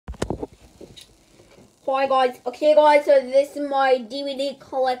Bye guys. Okay guys, so this is my DVD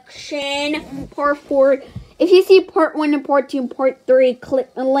collection, part 4. If you see part 1 and part 2 and part 3,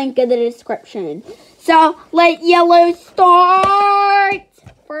 click the link in the description. So, let Yellow start!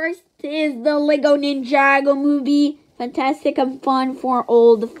 First is the Lego Ninjago movie. Fantastic and fun for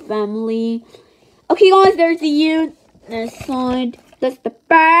all the family. Okay guys, there's the U, the side, that's the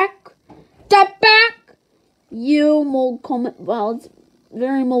back. The back! You mold comment valves.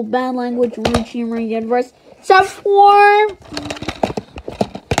 Very mold bad language, rude humor, adverse. Subform.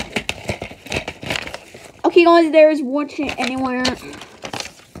 Okay guys, there's Watch It Anywhere.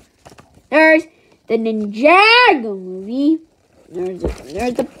 There's the Ninjago movie. There's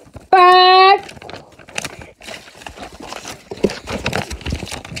the back.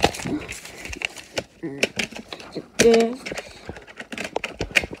 This.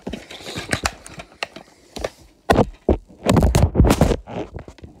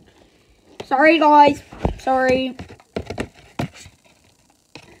 Sorry guys, sorry.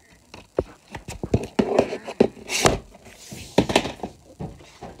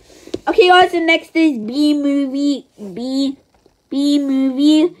 Okay guys, the next is B movie. B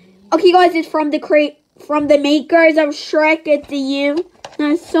movie. Okay guys, it's from the makers of Shrek. It's the U.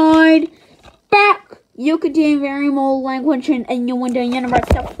 That side. Back. You contain very mold language and innuendo universe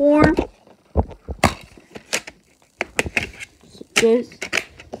stuff form. This.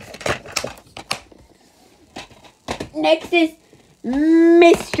 Next is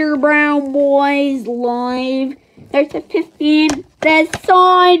Mr. Brown Boys Live. There's the 15. That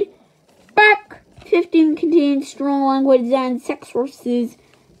side. Back. 15 contains strong language and sex forces.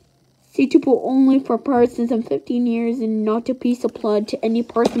 Suitable only for persons of 15 years and not to be supplied to any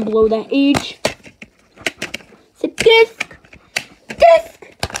person below that age. It's a disc.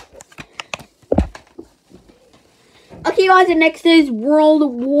 Okay guys, the next is World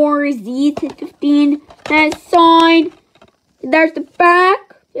War Z to 15. That side. There's the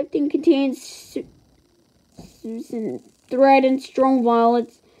back. 15 contains thread and strong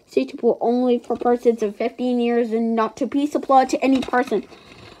violence. Suitable only for persons of 15 years and not to be supplied to any person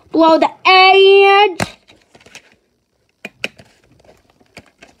below the age.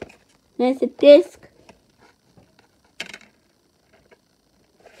 There's a disc.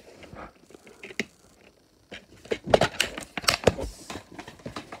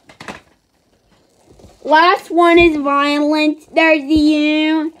 Last one is violence. There's the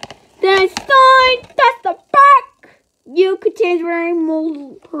U. The side. That's the back. U contains very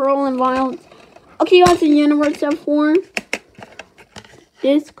mold, pearl, and violence. Okay, guys, the universe set form.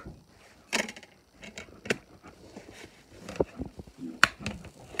 Disc.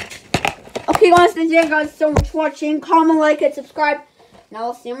 Okay, guys, thank you guys so much for watching. Comment, like, and subscribe. And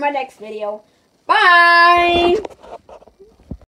I'll see you in my next video. Bye.